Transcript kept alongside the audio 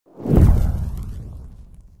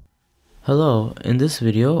Hello, in this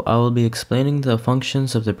video I will be explaining the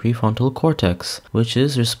functions of the prefrontal cortex, which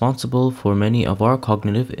is responsible for many of our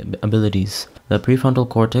cognitive abilities. The prefrontal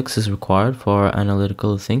cortex is required for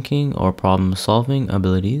analytical thinking or problem-solving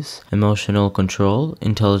abilities, emotional control,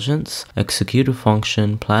 intelligence, executive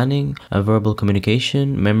function, planning, verbal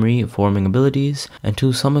communication, memory-forming abilities, and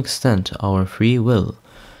to some extent our free will.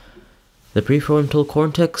 The prefrontal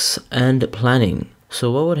cortex and planning. So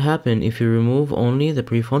what would happen if you remove only the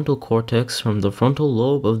prefrontal cortex from the frontal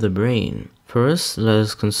lobe of the brain? First, let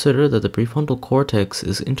us consider that the prefrontal cortex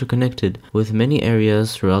is interconnected with many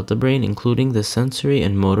areas throughout the brain, including the sensory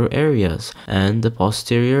and motor areas, and the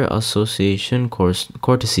posterior association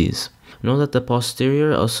cortices. Note that the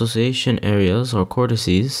posterior association areas or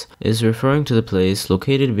cortices is referring to the place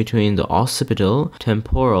located between the occipital,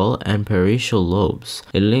 temporal, and parietal lobes.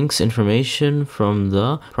 It links information from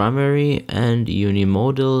the primary and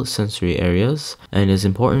unimodal sensory areas and is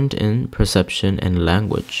important in perception and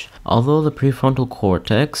language. Although the prefrontal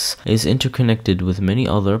cortex is interconnected with many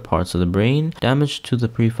other parts of the brain, damage to the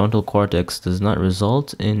prefrontal cortex does not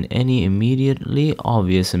result in any immediately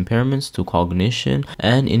obvious impairments to cognition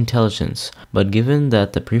and intelligence. But given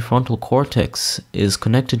that the prefrontal cortex is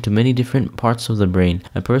connected to many different parts of the brain,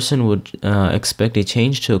 a person would expect a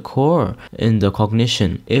change to occur in the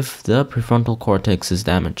cognition if the prefrontal cortex is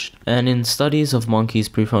damaged. And in studies of monkeys'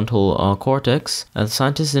 prefrontal cortex,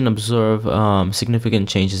 scientists didn't observe significant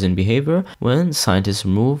changes in behavior when scientists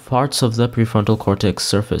remove parts of the prefrontal cortex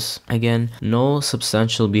surface. Again, no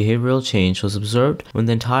substantial behavioral change was observed when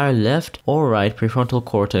the entire left or right prefrontal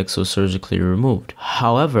cortex was surgically removed.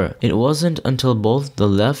 However, it wasn't until both the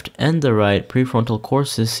left and the right prefrontal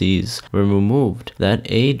cortices were removed that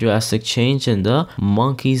a drastic change in the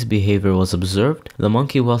monkey's behavior was observed. The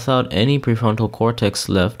monkey without any prefrontal cortex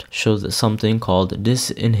left showed something called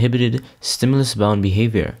disinhibited stimulus-bound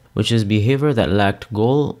behavior, which is behavior that lacked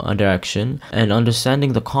goal direction and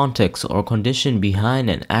understanding the context or condition behind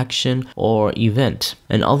an action or event.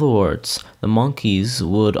 In other words, the monkeys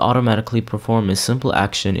would automatically perform a simple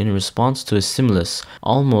action in response to a stimulus,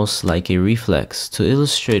 almost like a reflex. To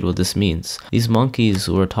illustrate what this means, these monkeys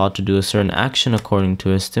were taught to do a certain action according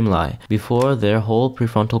to a stimuli before their whole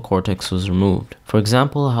prefrontal cortex was removed. For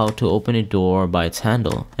example, how to open a door by its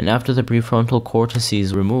handle. And after the prefrontal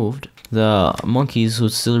cortices removed, the monkeys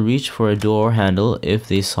would still reach for a door handle if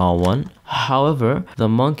they saw one. However, the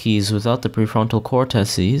monkeys without the prefrontal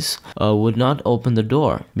cortices would not open the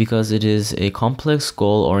door because it is a complex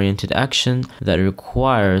goal-oriented action that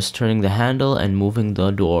requires turning the handle and moving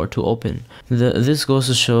the door to open. This goes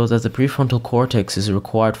to show that the prefrontal cortex is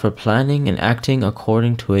required for planning and acting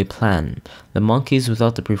according to a plan. The monkeys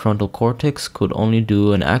without the prefrontal cortex could only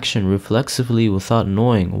do an action reflexively without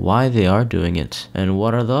knowing why they are doing it and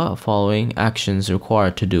what are the following actions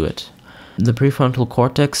required to do it. The prefrontal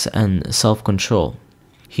cortex and self-control.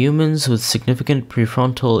 Humans with significant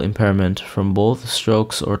prefrontal impairment from both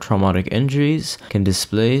strokes or traumatic injuries can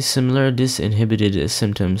display similar disinhibited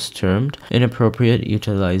symptoms termed inappropriate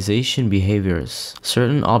utilization behaviors.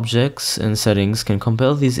 Certain objects and settings can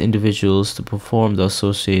compel these individuals to perform the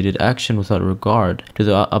associated action without regard to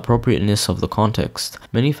the appropriateness of the context.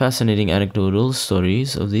 Many fascinating anecdotal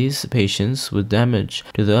stories of these patients with damage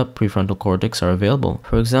to the prefrontal cortex are available.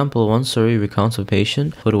 For example, one story recounts a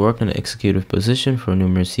patient who had worked in an executive position for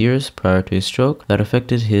numerous years prior to a stroke that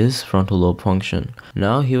affected his frontal lobe function.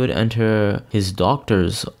 Now he would enter his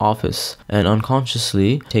doctor's office and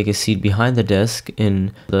unconsciously take a seat behind the desk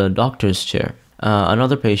in the doctor's chair.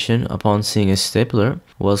 Another patient, upon seeing a stapler,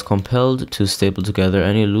 was compelled to staple together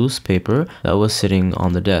any loose paper that was sitting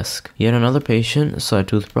on the desk. Yet another patient saw a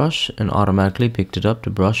toothbrush and automatically picked it up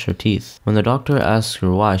to brush her teeth. When the doctor asked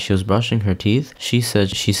her why she was brushing her teeth, she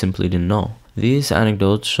said she simply didn't know. These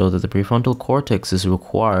anecdotes show that the prefrontal cortex is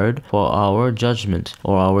required for our judgment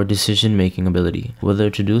or our decision-making ability, whether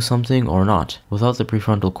to do something or not. Without the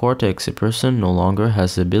prefrontal cortex, a person no longer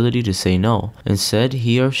has the ability to say no. Instead,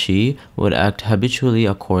 he or she would act habitually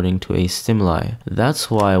according to a stimuli.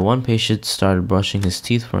 That's why one patient started brushing his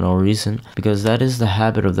teeth for no reason, because that is the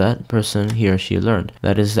habit of that person he or she learned.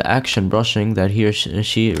 That is the action brushing that he or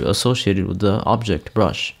she associated with the object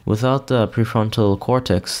brush. Without the prefrontal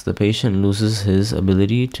cortex, the patient loses his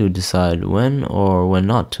ability to decide when or when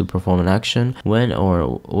not to perform an action, when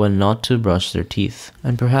or when not to brush their teeth.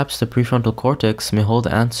 And perhaps the prefrontal cortex may hold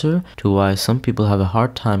the answer to why some people have a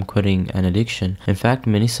hard time quitting an addiction. In fact,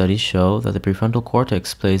 many studies show that the prefrontal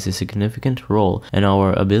cortex plays a significant role in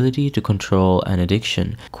our ability to control an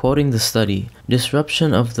addiction. Quoting the study,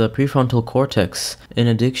 Disruption of the prefrontal cortex in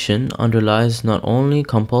addiction underlies not only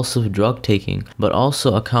compulsive drug taking, but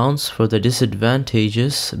also accounts for the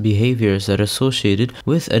disadvantageous behaviors that are associated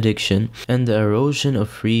with addiction and the erosion of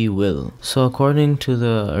free will. So according to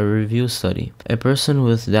the review study, a person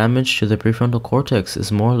with damage to the prefrontal cortex is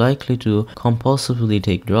more likely to compulsively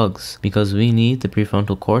take drugs because we need the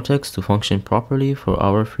prefrontal cortex to function properly for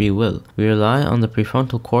our free will. We rely on the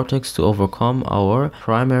prefrontal cortex to overcome our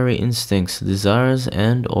primary instincts, desires,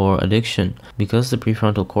 and/or addiction. Because the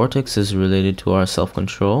prefrontal cortex is related to our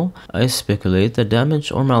self-control, I speculate that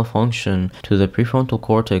damage or malfunction to the prefrontal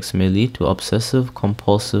cortex may lead to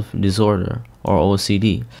obsessive-compulsive disorder, or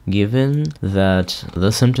OCD, given that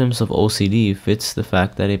the symptoms of OCD fits the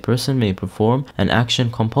fact that a person may perform an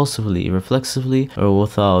action compulsively, reflexively, or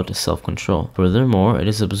without self-control. Furthermore, it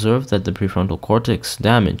is observed that the prefrontal cortex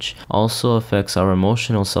damage also affects our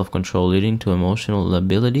emotional self-control, leading to emotional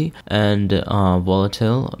lability and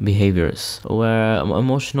volatile behaviors, where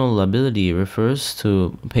emotional lability refers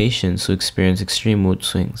to patients who experience extreme mood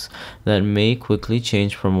swings that may quickly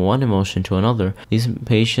change from one emotion to another. These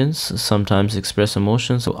patients sometimes express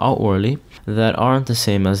emotions outwardly that aren't the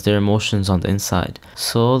same as their emotions on the inside.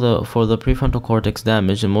 So for the prefrontal cortex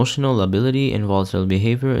damage, emotional lability and volatile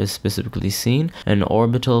behavior is specifically seen in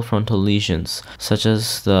orbital frontal lesions, such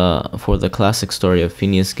as for the classic story of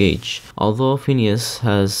Phineas Gage. Although Phineas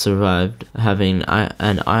has survived having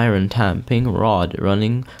an iron tapping rod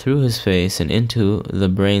running through his face and into the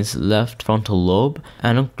brain's left frontal lobe,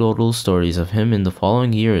 anecdotal stories of him in the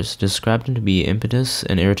following years described him to be impetuous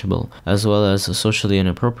and irritable, as well as socially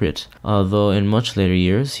inappropriate, although in much later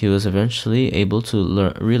years he was eventually able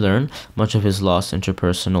to relearn much of his lost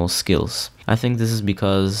interpersonal skills. I think this is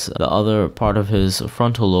because the other part of his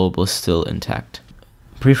frontal lobe was still intact.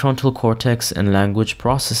 Prefrontal cortex and language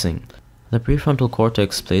processing. The prefrontal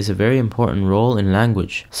cortex plays a very important role in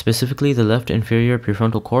language. Specifically, the left inferior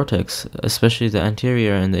prefrontal cortex, especially the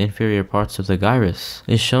anterior and the inferior parts of the gyrus,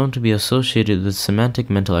 is shown to be associated with semantic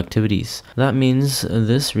mental activities. That means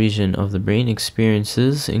this region of the brain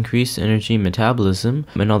experiences increased energy metabolism,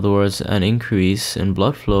 in other words, an increase in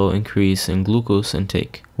blood flow, increase in glucose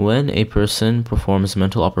intake, when a person performs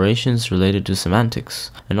mental operations related to semantics.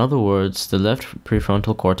 In other words, the left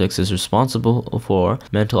prefrontal cortex is responsible for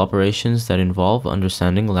mental operations that involve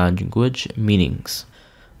understanding language meanings.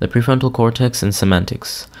 The prefrontal cortex and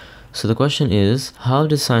semantics. So the question is, how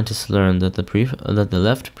did scientists learn that the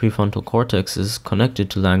left prefrontal cortex is connected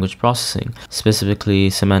to language processing, specifically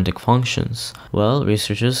semantic functions? Well,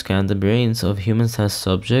 researchers scanned the brains of human test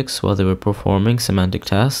subjects while they were performing semantic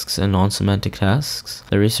tasks and non-semantic tasks.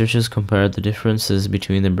 The researchers compared the differences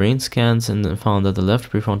between the brain scans and found that the left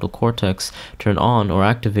prefrontal cortex turned on or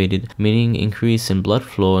activated, meaning increase in blood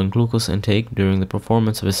flow and glucose intake during the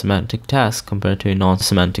performance of a semantic task compared to a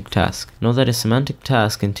non-semantic task. Note that a semantic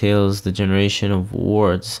task entails the generation of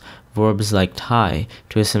words, verbs like tie,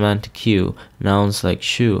 to a semantic cue, nouns like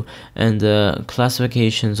shoe, and the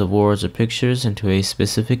classifications of words or pictures into a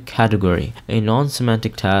specific category. A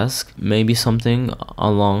non-semantic task may be something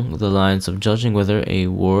along the lines of judging whether a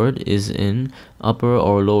word is in upper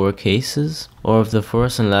or lower cases, or if the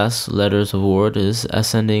first and last letters of a word is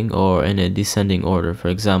ascending or in a descending order. For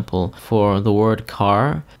example, for the word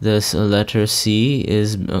car, this letter C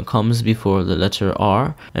comes before the letter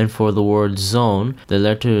R, and for the word zone, the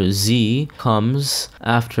letter Z comes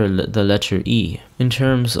after the letter E. In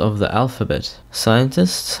terms of the alphabet,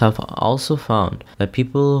 scientists have also found that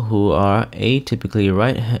people who are atypically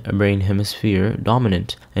right brain hemisphere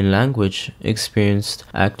dominant in language experienced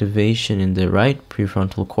activation in the right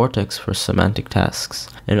prefrontal cortex for semantic tasks.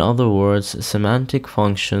 In other words, semantic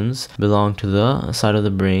functions belong to the side of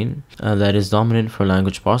the brain that is dominant for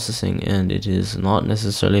language processing, and it is not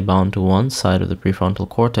necessarily bound to one side of the prefrontal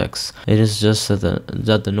cortex. It is just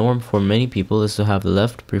that the norm for many people is to have the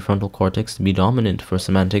left prefrontal cortex to be dominant for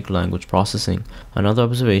semantic language processing. Another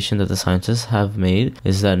observation that the scientists have made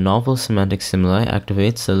is that novel semantic stimuli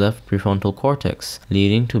activates the left prefrontal cortex,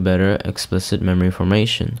 leading to better explicit memory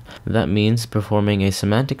formation. That means performing a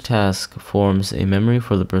semantic task forms a memory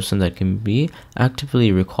for the person that can be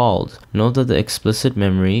actively recalled. Note that the explicit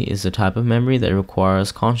memory is the type of memory that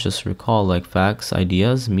requires conscious recall, like facts,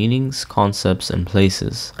 ideas, meanings, concepts, and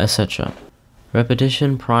places, etc.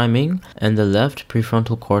 Repetition priming and the left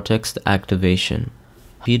prefrontal cortex activation.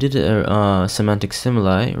 Repeated semantic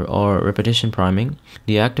stimuli or repetition priming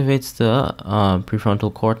deactivates the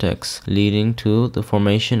prefrontal cortex, leading to the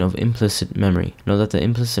formation of implicit memory. Know that the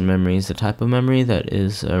implicit memory is the type of memory that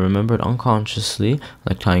is remembered unconsciously,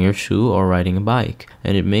 like tying your shoe or riding a bike,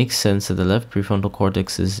 and it makes sense that the left prefrontal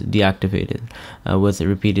cortex is deactivated with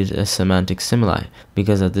repeated semantic stimuli,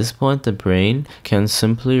 because at this point the brain can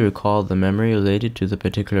simply recall the memory related to the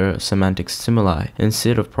particular semantic stimuli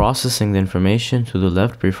instead of processing the information to the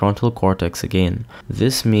left prefrontal cortex again.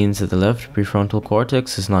 This means that the left prefrontal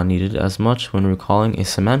cortex is not needed as much when recalling a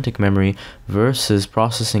semantic memory versus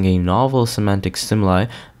processing a novel semantic stimuli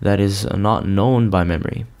that is not known by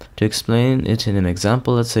memory. To explain it in an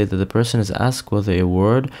example, let's say that the person is asked whether a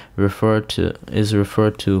word is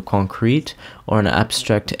referred to concrete or an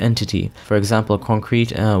abstract entity. For example, a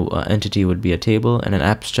concrete entity would be a table and an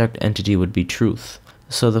abstract entity would be truth.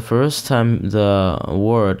 So the first time the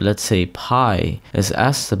word, let's say pie, is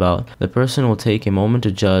asked about, the person will take a moment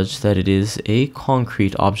to judge that it is a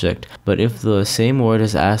concrete object. But if the same word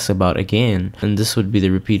is asked about again, and this would be the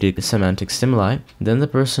repeated semantic stimuli, then the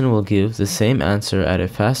person will give the same answer at a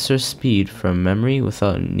faster speed from memory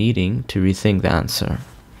without needing to rethink the answer.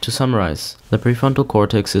 To summarize, the prefrontal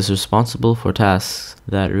cortex is responsible for tasks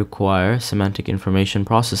that require semantic information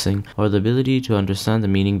processing or the ability to understand the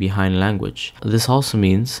meaning behind language. This also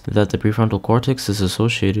means that the prefrontal cortex is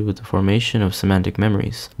associated with the formation of semantic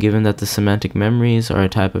memories, given that the semantic memories are a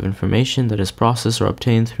type of information that is processed or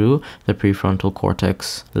obtained through the prefrontal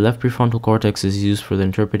cortex. The left prefrontal cortex is used for the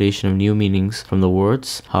interpretation of new meanings from the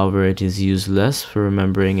words, however it is used less for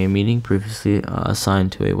remembering a meaning previously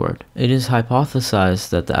assigned to a word. It is hypothesized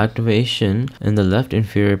that the activation in the left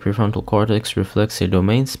inferior prefrontal cortex reflects a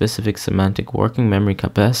domain-specific semantic working memory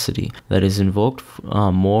capacity that is invoked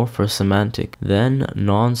more for semantic than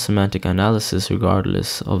non-semantic analysis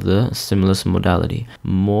regardless of the stimulus modality,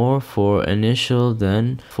 more for initial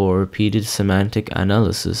than for repeated semantic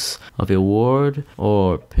analysis of a word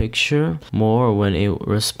or picture, more when a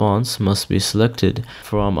response must be selected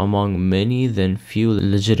from among many than few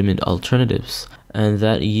legitimate alternatives, and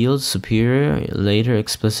that yields superior later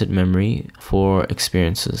explicit memory for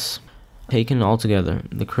experiences. Taken altogether,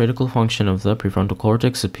 the critical function of the prefrontal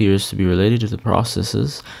cortex appears to be related to the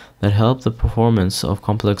processes that help the performance of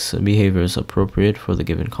complex behaviors appropriate for the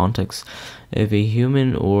given context. If a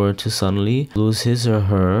human were to suddenly lose his or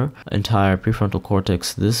her entire prefrontal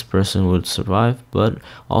cortex, this person would survive but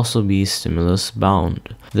also be stimulus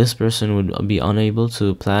bound. This person would be unable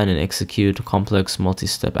to plan and execute complex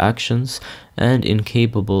multi-step actions and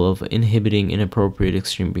incapable of inhibiting inappropriate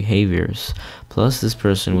extreme behaviors. Plus, this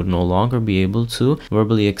person would no longer be able to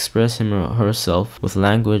verbally express him or herself with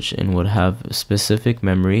language and would have specific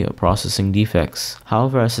memory or processing defects.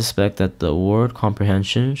 However, I suspect that the word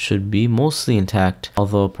comprehension should be mostly intact,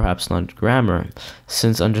 although perhaps not grammar,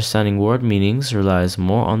 since understanding word meanings relies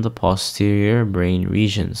more on the posterior brain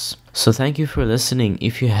regions. So thank you for listening.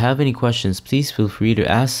 If you have any questions, please feel free to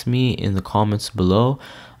ask me in the comments below.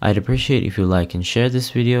 I'd appreciate if you like and share this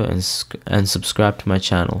video and subscribe to my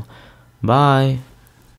channel. Bye!